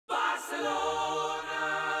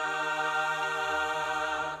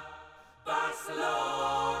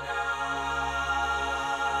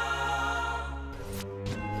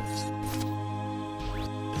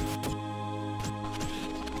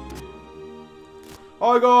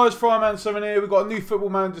Hi guys, FM19 here. We've got a new Football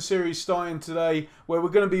Manager series starting today where we're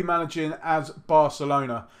going to be managing as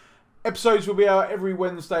Barcelona. Episodes will be out every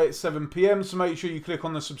Wednesday at 7 PM, so make sure you click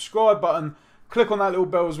on the subscribe button, click on that little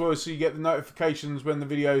bell as well so you get the notifications when the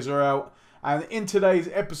videos are out. And in today's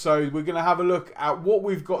episode, we're going to have a look at what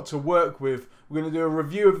we've got to work with. We're going to do a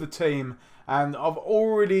review of the team, and I've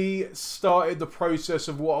already started the process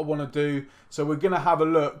of what I want to do. So we're going to have a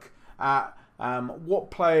look at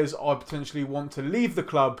what players I potentially want to leave the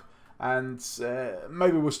club, and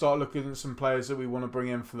maybe we'll start looking at some players that we want to bring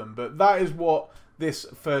in for them. But that is what this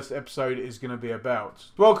first episode is going to be about.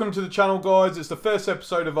 Welcome to the channel, guys. It's the first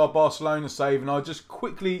episode of our Barcelona save, and I just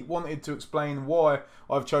quickly wanted to explain why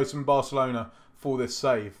I've chosen Barcelona for this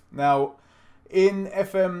save. Now, in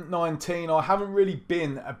FM19, I haven't really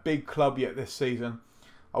been a big club yet this season.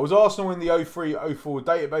 I was Arsenal in the 03-04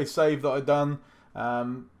 database save that I'd done.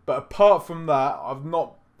 But apart from that, I've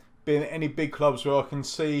not been any big clubs where I can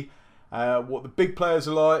see what the big players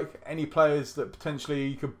are like, any players that potentially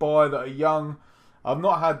you could buy that are young. I've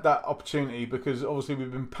not had that opportunity because obviously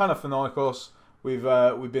we've been Panathinaikos, we've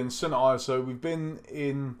been St. Iso, we've been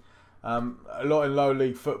in a lot in lower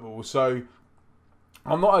league football. So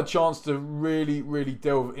I've not had a chance to really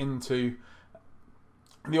delve into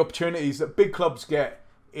the opportunities that big clubs get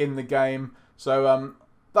in the game. So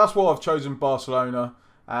that's why I've chosen Barcelona.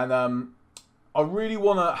 And I really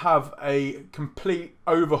want to have a complete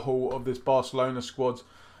overhaul of this Barcelona squad.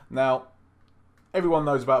 Now, everyone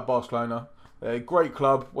knows about Barcelona. They're a great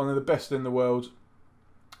club, one of the best in the world.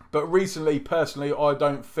 But recently, personally, I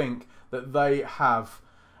don't think that they have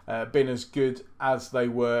been as good as they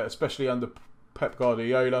were, especially under Pep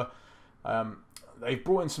Guardiola. They've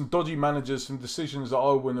brought in some dodgy managers, some decisions that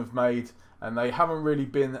I wouldn't have made. And they haven't really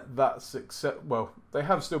been that successful. Well, they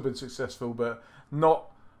have still been successful, but not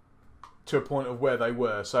to a point of where they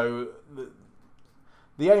were. So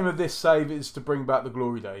the aim of this save is to bring back the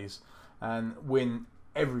glory days and win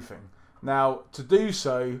everything. Now, to do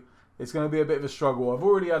so, it's going to be a bit of a struggle. I've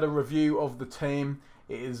already had a review of the team.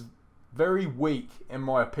 It is very weak, in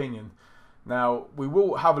my opinion. Now, we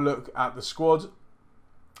will have a look at the squad.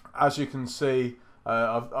 As you can see,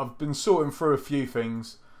 I've been sorting through a few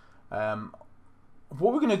things. What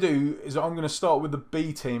we're going to do is I'm going to start with the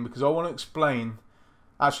B team because I want to explain.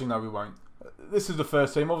 Actually, no, we won't. This is the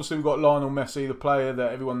first team. Obviously, we've got Lionel Messi, the player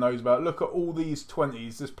that everyone knows about. Look at all these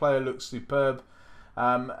 20s. This player looks superb.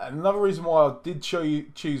 Another reason why I did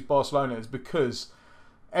choose Barcelona is because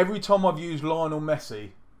every time I've used Lionel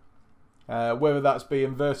Messi, whether that's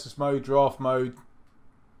in versus mode, draft mode,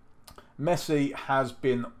 Messi has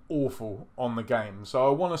been awful on the game. So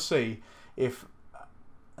I want to see if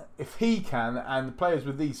he can, and the players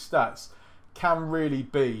with these stats can really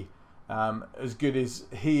be as good as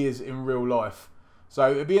he is in real life.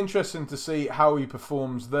 So it'd be interesting to see how he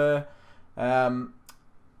performs there. Yeah,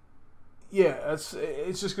 it's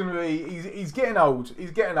just going to be. He's getting old.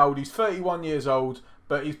 He's getting old. He's 31 years old,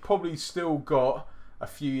 but he's probably still got a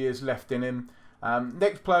few years left in him.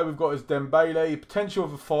 Next player we've got is Dembele, potential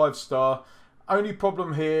of a 5-star. Only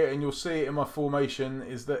problem here, and you'll see it in my formation,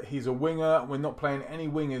 is that he's a winger. We're not playing any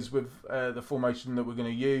wingers with the formation that we're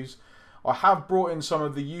going to use. I have brought in some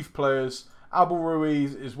of the youth players. Abel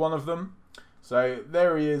Ruiz is one of them. So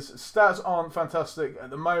there he is. Stats aren't fantastic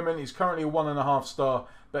at the moment. He's currently a 1.5 star,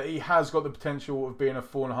 but he has got the potential of being a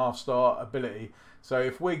 4.5 star ability. So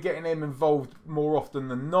if we're getting him involved more often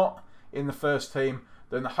than not in the first team,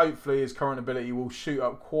 then hopefully his current ability will shoot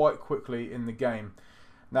up quite quickly in the game.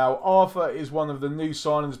 Now, Arthur is one of the new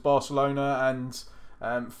signings Barcelona,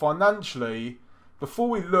 and financially, before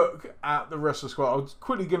we look at the rest of the squad, I'm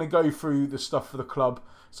quickly going to go through the stuff for the club.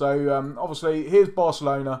 So, obviously, here's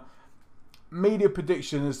Barcelona. Media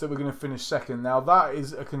prediction is that we're going to finish second. Now, that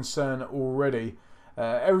is a concern already.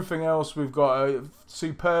 Everything else, we've got a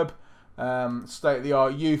superb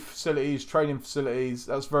state-of-the-art youth facilities, training facilities.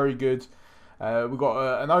 That's very good. We've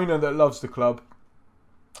got an owner that loves the club.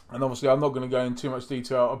 And obviously, I'm not going to go into too much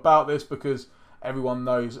detail about this because everyone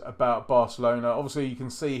knows about Barcelona. Obviously, you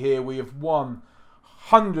can see here we have won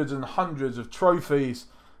hundreds and hundreds of trophies.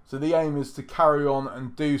 So the aim is to carry on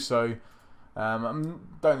and do so.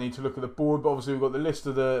 Don't need to look at the board, but obviously we've got the list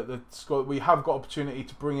of the squad. We have got opportunity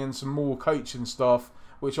to bring in some more coaching staff,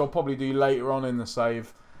 which I'll probably do later on in the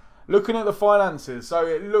save. Looking at the finances, so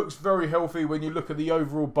it looks very healthy when you look at the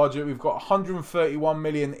overall budget. We've got 131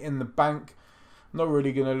 million in the bank. Not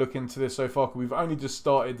really going to look into this so far because we've only just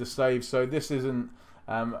started the save, so this isn't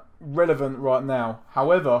relevant right now.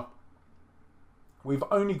 However, we've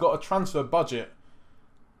only got a transfer budget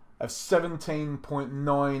of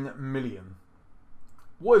 17.9 million.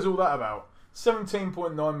 What is all that about?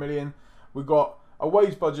 17.9 million. We've got A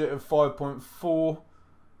wage budget of 5.4,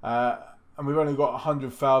 and we've only got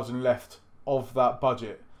 100,000 left of that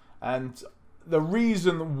budget. And the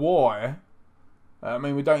reason why, I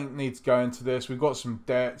mean, we don't need to go into this. We've got some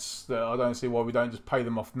debts that I don't see why we don't just pay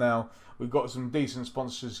them off now. We've got some decent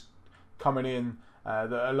sponsors coming in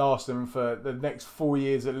that are lasting for the next 4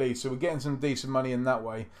 years at least. So we're getting some decent money in that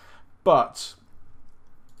way. But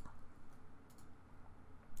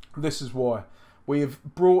this is why. We've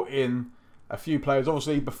brought in a few players.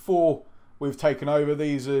 Obviously, before we've taken over,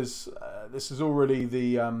 this is already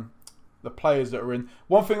the players that are in.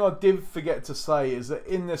 One thing I did forget to say is that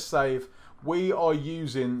in this save, we are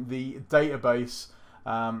using the database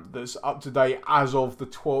that's up to date as of the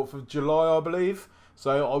 12th of July, I believe.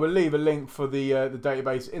 So I will leave a link for the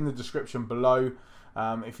database in the description below.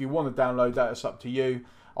 If you want to download that, it's up to you.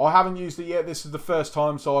 I haven't used it yet. This is the first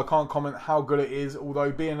time, so I can't comment how good it is.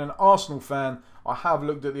 Although being an Arsenal fan, I have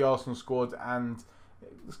looked at the Arsenal squad, and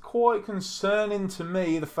it's quite concerning to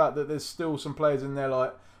me the fact that there's still some players in there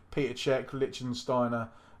like Peter Cech, Lichtsteiner,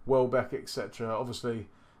 Welbeck, etc. Obviously,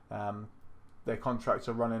 their contracts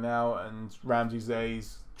are running out, and Ramsey's there.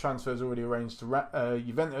 His transfer's already arranged to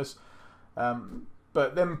Juventus.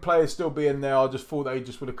 But them players still being there, I just thought they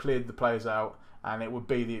just would have cleared the players out, and it would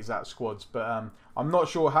be the exact squads. But I'm not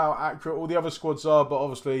sure how accurate all the other squads are, but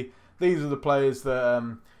obviously these are the players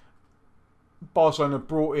that Barcelona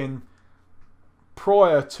brought in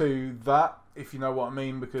prior to that, if you know what I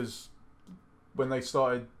mean, because when they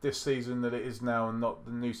started this season that it is now and not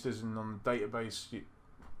the new season on the database,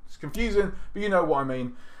 it's confusing, but you know what I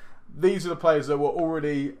mean. These are the players that were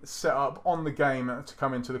already set up on the game to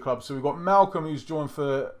come into the club. So we've got Malcolm, who's joined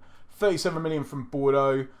for 37 million from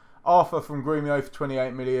Bordeaux, Arthur from Grêmio for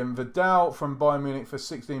 28 million, Vidal from Bayern Munich for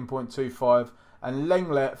 16.25, and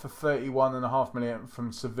Lenglet for 31.5 million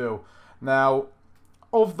from Seville. Now,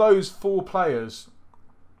 of those 4 players,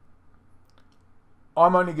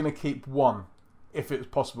 I'm only going to keep one, if it's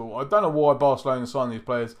possible. I don't know why Barcelona signed these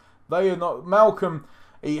players. They are not. Malcolm,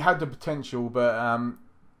 he had the potential, but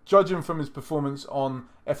judging from his performance on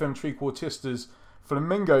FM Trequartistas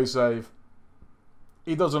Flamingo save,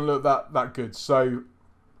 he doesn't look that good. So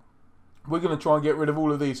we're going to try and get rid of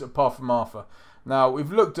all of these apart from Arthur. Now,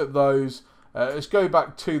 we've looked at those. Let's go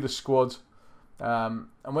back to the squad. And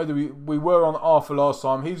whether we were on Arthur last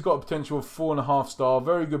time. He's got a potential of 4.5 star.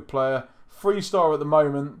 Very good player. 3 star at the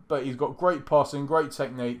moment, but he's got great passing, great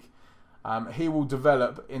technique. He will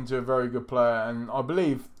develop into a very good player, and I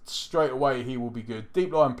believe straight away he will be good.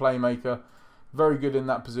 Deep line playmaker, very good in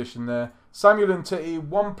that position there. Samuel Umtiti,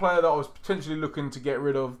 one player that I was potentially looking to get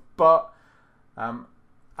rid of, but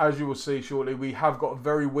as you will see shortly, we have got a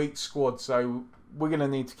very weak squad, so we're going to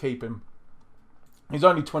need to keep him. He's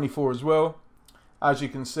only 24 as well. As you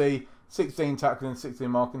can see, 16 tackling, 16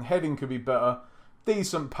 marking. Heading could be better.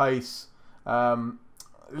 Decent pace.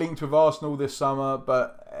 Linked with Arsenal this summer,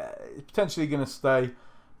 but potentially going to stay.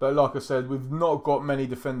 But like I said, we've not got many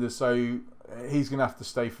defenders, so he's going to have to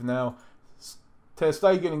stay for now. Ter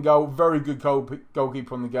Stegen in goal, very good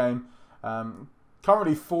goalkeeper on the game.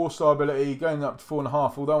 Currently 4-star ability, going up to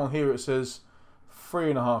 4.5. Although on here it says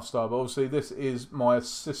 3.5 star, but obviously this is my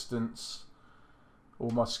assistant's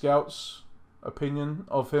or my scout's opinion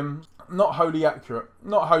of him. Not wholly accurate.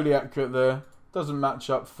 Not wholly accurate there. Doesn't match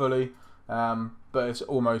up fully. But it's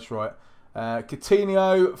almost right.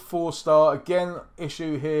 Coutinho, 4-star. Again,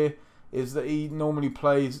 issue here is that he normally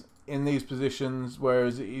plays in these positions,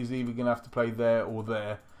 whereas he's either going to have to play there or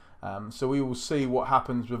there. So we will see what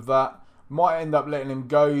happens with that. Might end up letting him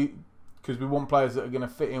go because we want players that are going to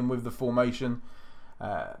fit in with the formation.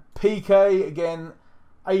 PK, again,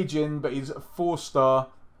 aging, but he's a 4-star.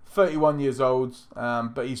 31 years old,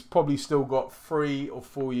 but he's probably still got 3 or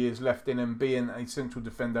 4 years left in him being a central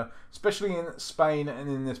defender, especially in Spain and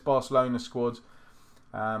in this Barcelona squad.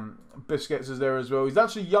 Busquets is there as well. He's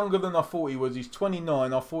actually younger than I thought he was. He's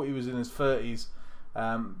 29. I thought he was in his 30s.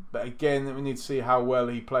 But again, we need to see how well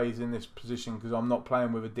he plays in this position because I'm not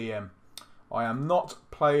playing with a DM. I am not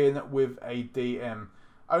playing with a DM.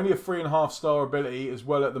 Only a 3.5 star ability as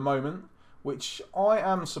well at the moment, which I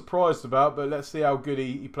am surprised about, but let's see how good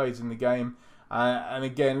he plays in the game. And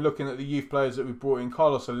again, looking at the youth players that we've brought in,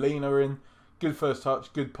 Carlos Alina in, good first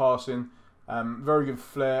touch, good passing, very good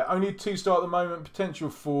flair. Only a 2-star at the moment, potential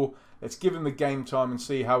 4. Let's give him the game time and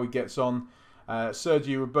see how he gets on.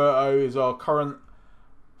 Sergio Roberto is our current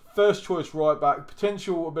first choice right back,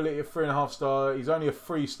 potential ability of 3.5 star. He's only a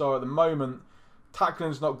 3-star at the moment.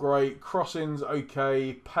 Tackling's not great, crossing's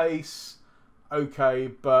okay, pace okay,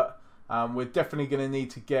 but we're definitely going to need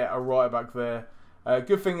to get a right back there.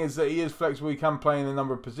 Good thing is that he is flexible. He can play in a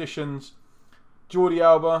number of positions. Jordi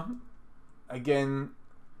Alba, again,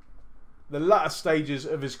 the latter stages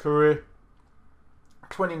of his career.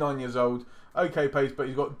 29 years old, okay pace, but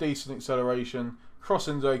he's got decent acceleration.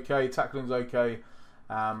 Crossing's okay, tackling's okay.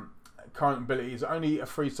 Current ability is only a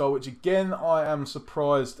 3-star, which again I am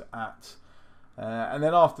surprised at. And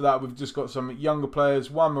then after that, we've just got some younger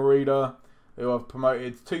players. Juan Merida, who I've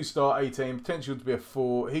promoted, 2-star, 18, potential to be a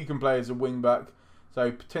 4. He can play as a wing back,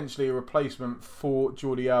 so potentially a replacement for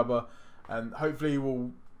Jordi Alba, and hopefully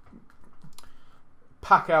we'll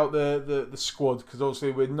pack out the squad, because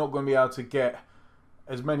obviously we're not going to be able to get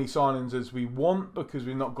as many signings as we want because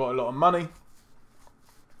we've not got a lot of money.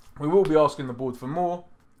 We will be asking the board for more,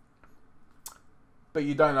 but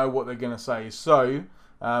you don't know what they're going to say. So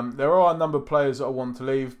there are a number of players that I want to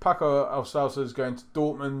leave. Paco Alcácer is going to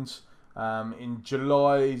Dortmund in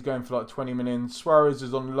July. He's going for like 20 million. Suarez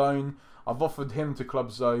is on loan. I've offered him to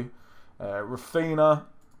clubs though. Rafinha,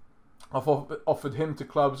 I've offered him to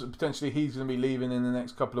clubs. Potentially he's going to be leaving in the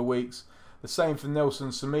next couple of weeks. The same for Nelson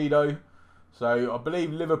Semedo. So I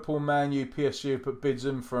believe Liverpool, Man U, PSG have put bids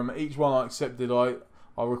in. From each one I accepted, I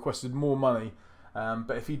requested more money.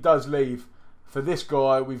 But if he does leave, for this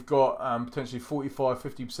guy we've got potentially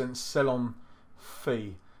 45-50% sell-on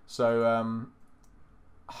fee. So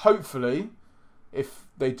hopefully if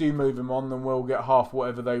they do move him on, then we'll get half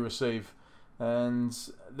whatever they receive. And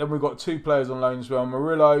then we've got 2 players on loan as well,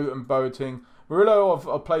 Murillo and Boateng.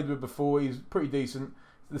 Murillo I've played with before. He's pretty decent.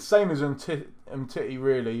 The same as Umtiti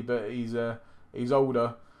really, but he's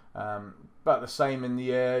older. About the same in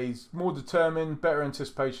the air. He's more determined, better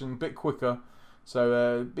anticipation, a bit quicker.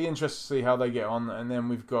 So be interested to see how they get on. And then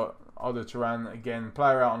we've got Oda Turan, again,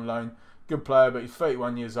 player out on loan. Good player, but he's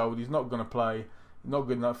 31 years old. He's not going to play. Not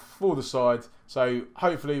good enough for the side. So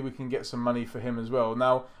hopefully we can get some money for him as well.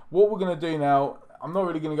 Now, what we're going to do now, I'm not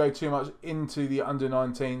really going to go too much into the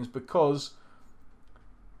under-19s because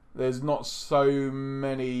there's not so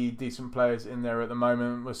many decent players in there at the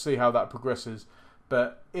moment. We'll see how that progresses.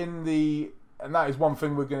 But and that is one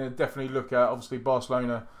thing we're going to definitely look at. Obviously,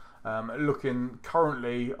 Barcelona looking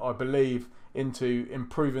currently, I believe, into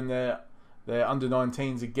improving their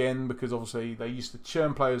under-19s again, because obviously they used to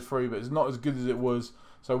churn players through, but it's not as good as it was.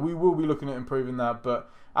 So we will be looking at improving that.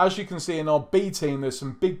 But as you can see in our B team, there's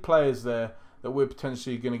some big players there that we're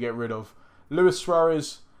potentially going to get rid of. Luis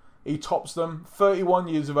Suarez, he tops them. 31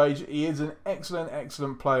 years of age. He is an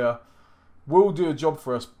excellent player. Will do a job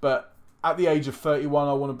for us, but at the age of 31,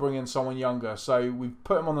 I want to bring in someone younger. So we've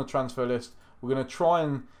put him on the transfer list. We're going to try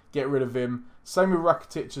and get rid of him. Same with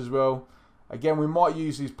Rakitic as well. Again, we might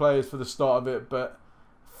use these players for the start of it, but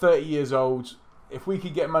 30 years old. If we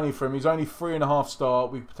could get money for him, he's only 3.5 star.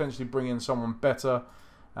 We could potentially bring in someone better.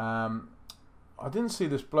 I didn't see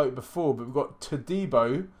this bloke before, but we've got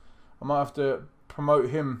Todibo. I might have to promote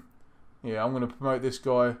him. Yeah, I'm going to promote this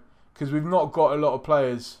guy because we've not got a lot of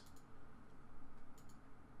players.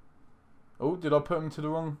 Oh, did I put him to the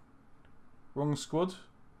wrong squad?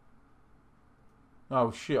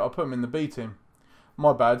 Oh shit, I put him in the B team.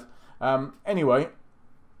 My bad. Anyway,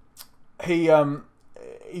 he's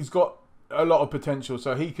got a lot of potential,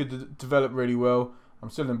 so he could develop really well. I'm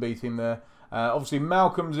still in B team there. Obviously,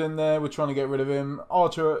 Malcolm's in there. We're trying to get rid of him.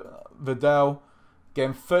 Artur Vidal,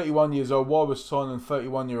 again, 31 years old. Why was signing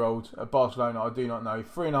 31-year-old at Barcelona? I do not know.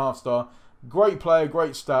 3.5 star. Great player,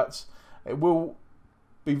 great stats. It will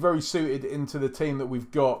be very suited into the team that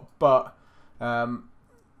we've got. But, yeah,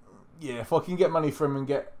 if I can get money for him and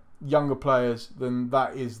get younger players, then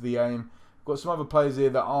that is the aim. Got some other players here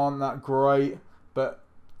that aren't that great, but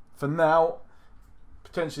for now,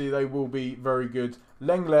 potentially they will be very good.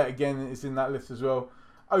 Lenglet again is in that list as well.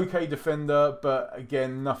 Okay defender, but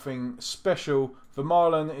again nothing special.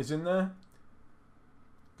 Vermaelen is in there.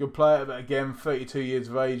 Good player, but again 32 years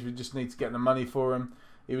of age. We just need to get the money for him.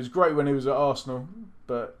 He was great when he was at Arsenal,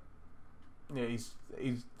 but yeah, he's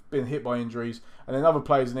been hit by injuries. And then other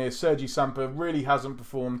players in here, Sergi Samper really hasn't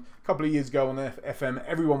performed. A couple of years ago on FM,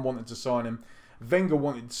 everyone wanted to sign him. Wenger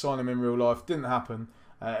wanted to sign him in real life, didn't happen,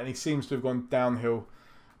 and he seems to have gone downhill.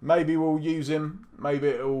 Maybe we'll use him, maybe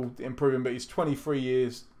it'll improve him, but he's 23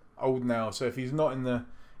 years old now, so if he's not in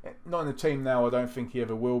the team now, I don't think he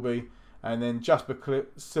ever will be. And then Jasper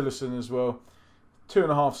Cillessen as well,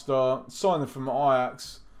 2.5 star, signed him from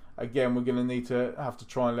Ajax. Again, we're going to have to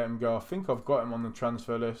try and let him go. I think I've got him on the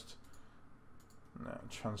transfer list. No,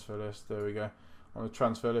 transfer list, there we go. On the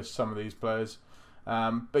transfer list, some of these players.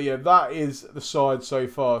 But yeah, that is the side so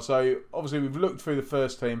far. So obviously we've looked through the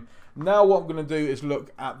first team. Now what I'm going to do is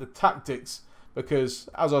look at the tactics, because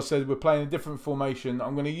as I said, we're playing a different formation.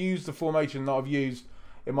 I'm going to use the formation that I've used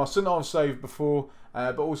in my St. save before,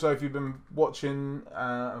 but also if you've been watching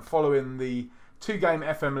and following the 2-game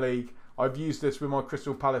FM League, I've used this with my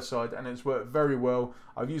Crystal Palace side and it's worked very well.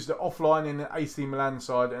 I've used it offline in the AC Milan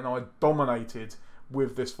side and I dominated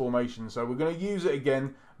with this formation. So we're going to use it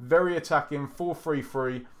again. Very attacking,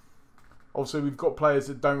 4-3-3. Obviously, we've got players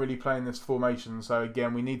that don't really play in this formation. So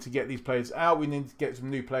again, we need to get these players out. We need to get some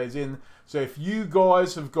new players in. So if you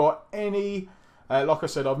guys have got any, like I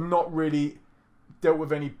said, I've not really dealt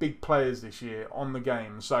with any big players this year on the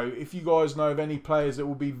game. So if you guys know of any players that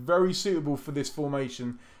will be very suitable for this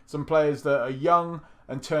formation, some players that are young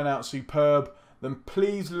and turn out superb, then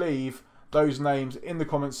please leave those names in the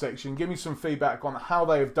comments section. Give me some feedback on how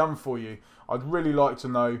they have done for you. I'd really like to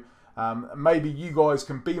know. Maybe you guys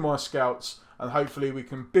can be my scouts and hopefully we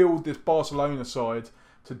can build this Barcelona side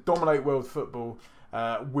to dominate world football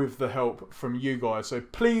with the help from you guys. So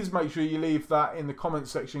please make sure you leave that in the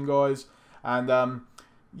comments section, guys. And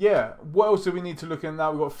yeah, what else do we need to look at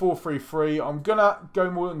now? We've got 4-3-3. I'm going to go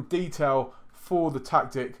more in detail for the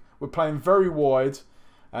tactic. We're playing very wide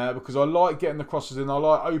because I like getting the crosses in. I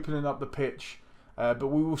like opening up the pitch. But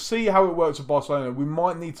we will see how it works with Barcelona. We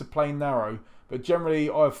might need to play narrow. But generally,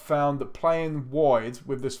 I've found that playing wide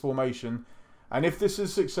with this formation, and if this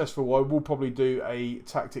is successful, I will probably do a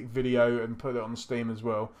tactic video and put it on Steam as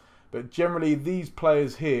well. But generally, these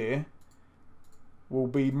players here will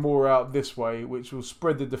be more out this way, which will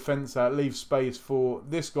spread the defence out, leave space for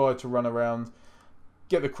this guy to run around,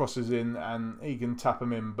 get the crosses in, and he can tap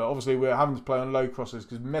them in. But obviously, we're having to play on low crosses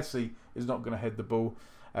because Messi is not going to head the ball.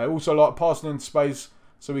 Also, like passing into space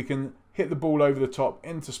so we can hit the ball over the top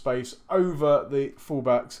into space over the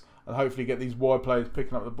fullbacks and hopefully get these wide players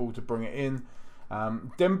picking up the ball to bring it in.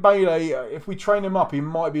 Dembele, if we train him up, he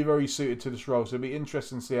might be very suited to this role, so it'll be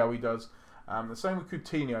interesting to see how he does. The same with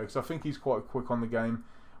Coutinho, because I think he's quite quick on the game.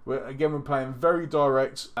 We're playing very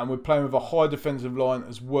direct and we're playing with a high defensive line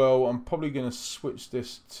as well. I'm probably going to switch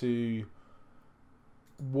this to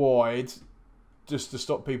wide just to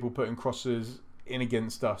stop people putting crosses in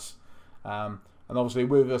against us. And obviously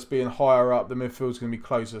with us being higher up, the midfield's going to be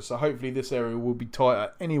closer. So hopefully this area will be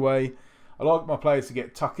tighter anyway. I like my players to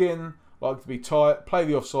get tuck in, like to be tight, play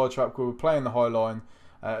the offside trap where we're playing the high line.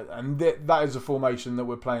 And that is the formation that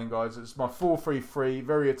we're playing, guys. It's my 4-3-3,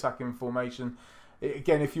 very attacking formation.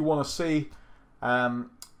 Again, if you want to see a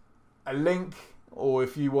link or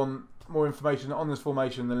if you want more information on this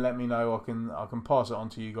formation, then let me know. I can pass it on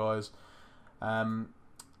to you guys.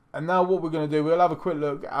 And now what we're going to do, we'll have a quick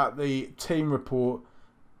look at the team report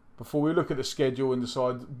before we look at the schedule and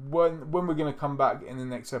decide when we're going to come back in the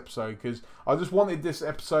next episode. Because I just wanted this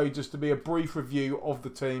episode just to be a brief review of the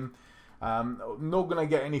team. Not going to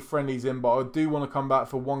get any friendlies in, but I do want to come back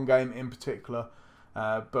for one game in particular.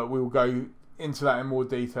 But we will go into that in more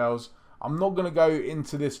details. I'm not going to go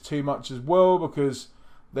into this too much as well because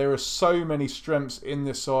there are so many strengths in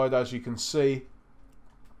this side, as you can see.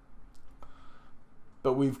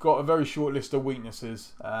 But we've got a very short list of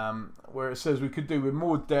weaknesses where it says we could do with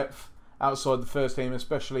more depth outside the first team,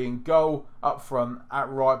 especially in goal, up front, at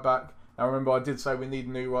right back. Now remember, I did say we need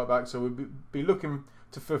a new right back, so we'll be looking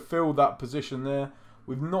to fulfil that position there.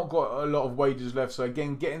 We've not got a lot of wages left, so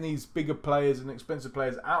again, getting these bigger players and expensive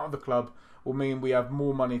players out of the club will mean we have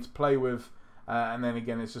more money to play with. And then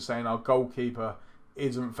again, it's just saying our goalkeeper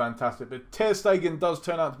isn't fantastic. But Ter Stegen does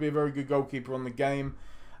turn out to be a very good goalkeeper on the game.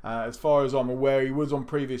 As far as I'm aware, he was on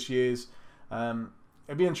previous years.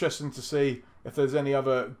 It'd be interesting to see if there's any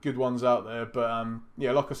other good ones out there. But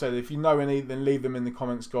yeah, like I said, if you know any, then leave them in the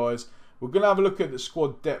comments, guys. We're going to have a look at the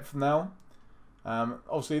squad depth now.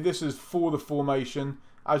 Obviously, this is for the formation.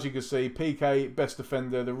 As you can see, PK, best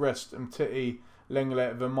defender. The rest, Umtiti,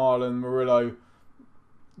 Lenglet, Vermaelen, Murillo,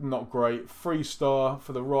 not great. 3-star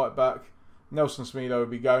for the right back. Nelson Semedo will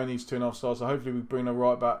be going. He's 2.5 stars. So hopefully we bring a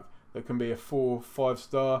right back that can be a 4-5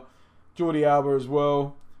 star. Jordi Alba as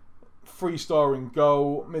well. 3-star in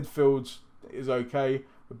goal. Midfield is okay.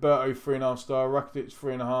 Roberto 3.5 star. Rakitic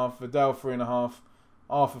 3.5. Vidal 3.5.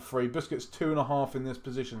 Arthur 3. Busquets 2.5 in this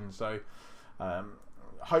position. So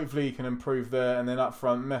hopefully he can improve there. And then up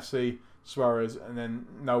front, Messi, Suarez, and then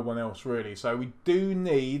no one else really. So we do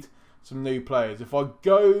need some new players. If I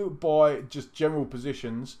go by just general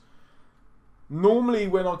positions, normally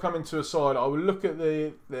when I come into a side, I will look at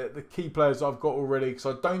the key players that I've got already, because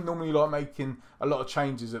I don't normally like making a lot of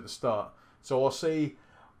changes at the start. So I'll see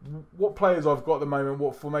what players I've got at the moment,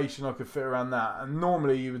 what formation I could fit around that. And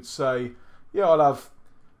normally you would say, yeah, I've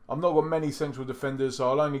not got many central defenders,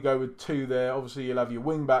 so I'll only go with 2 there. Obviously you'll have your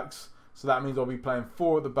wing backs, so that means I'll be playing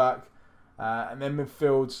 4 at the back. And then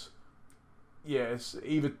midfields, yes,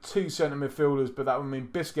 either 2 centre midfielders, but that would mean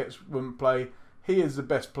Busquets wouldn't play. He is the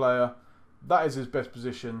best player. That is his best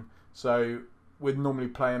position, so we'd normally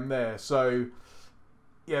play him there. So,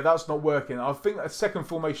 yeah, that's not working. I think a second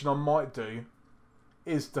formation I might do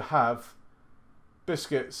is to have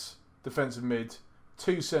Biscuits defensive mid,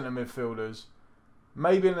 2 centre midfielders,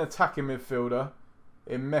 maybe an attacking midfielder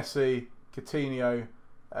in Messi, Coutinho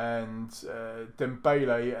and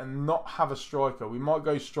Dembele, and not have a striker. We might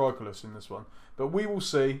go strikerless in this one, but we will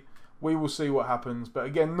see. We will see what happens. But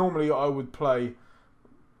again, normally I would play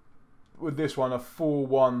with this one a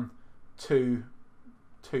 4-1-2-2-1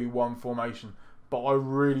 formation, but I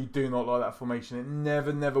really do not like that formation. It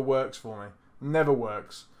never works for me. Never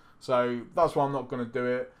works. So that's why I'm not going to do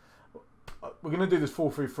it. We're going to do this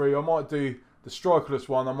 4-3-3. I might do the strikerless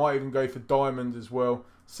one. I might even go for diamond as well.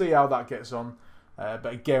 See how that gets on.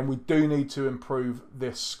 But again, we do need to improve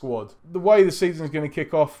this squad. The way the season is going to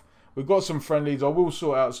kick off, we've got some friendlies. I will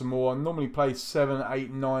sort out some more. I normally play 7,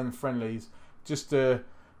 8, 9 friendlies just to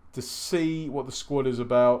see what the squad is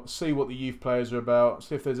about, see what the youth players are about,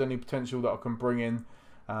 see if there's any potential that I can bring in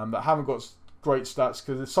that haven't got great stats,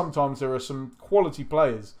 because sometimes there are some quality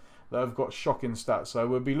players that have got shocking stats. So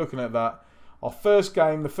we'll be looking at that. Our first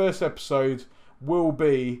game, the first episode, will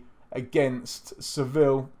be against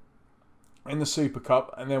Seville in the Super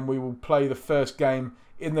Cup, and then we will play the first game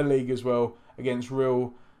in the league as well against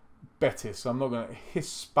RAUL Betis. I'm not going to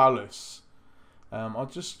Hispalis. I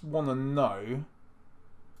just want to know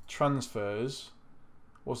transfers.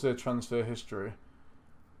 What's their transfer history?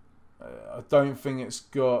 I don't think it's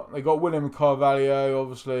got. They got William Carvalho,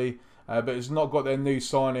 obviously, but it's not got their new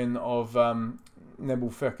signing of Nebel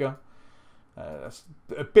Fekir. That's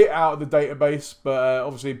a bit out of the database, but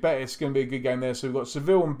obviously Betis is going to be a good game there. So we've got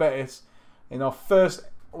Seville and Betis in our first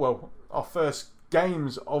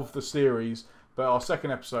games of the series, but our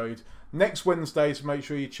second episode next Wednesday. So make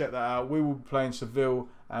sure you check that out. We will be playing Seville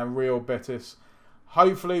and RAUL Betis.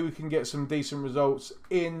 Hopefully we can get some decent results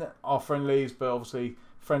in our friendlies, but obviously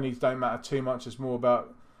friendlies don't matter too much. It's more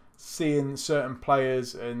about seeing certain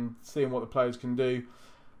players and seeing what the players can do.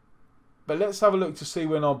 But let's have a look to see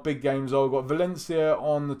when our big games are. We've got Valencia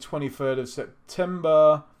on the 23rd of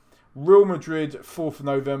September. Real Madrid, 4th of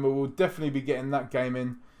November. We'll definitely be getting that game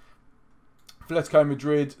in. Atletico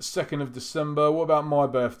Madrid, 2nd of December. What about my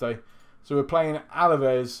birthday? So we're playing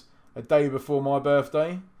Alaves a day before my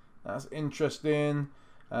birthday. That's interesting.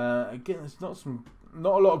 Again, there's not a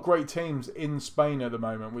lot of great teams in Spain at the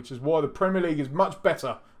moment, which is why the Premier League is much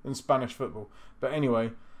better than Spanish football. But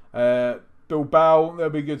anyway, Bilbao, they'll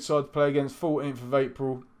be a good side to play against. 14th of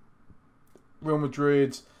April. Real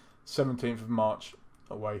Madrid, 17th of March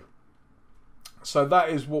away. So that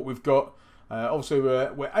is what we've got. Obviously,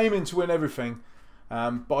 we're aiming to win everything.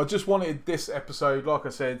 But I just wanted this episode, like I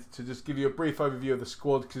said, to just give you a brief overview of the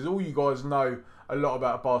squad, because all you guys know a lot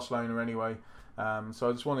about Barcelona anyway. So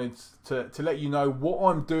I just wanted to let you know what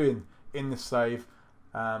I'm doing in this save.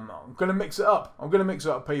 I'm going to mix it up. I'm going to mix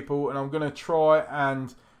it up, people, and I'm going to try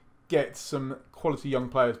and get some quality young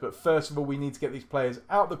players. But first of all, we need to get these players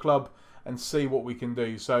out the club and see what we can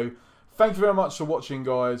do. So thank you very much for watching,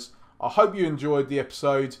 guys. I hope you enjoyed the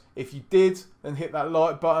episode. If you did, then hit that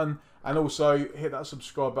like button. And also hit that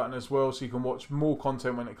subscribe button as well, so you can watch more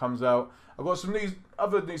content when it comes out. I've got some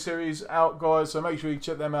other new series out, guys, so make sure you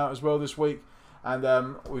check them out as well this week. And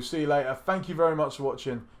we'll see you later. Thank you very much for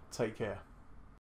watching. Take care.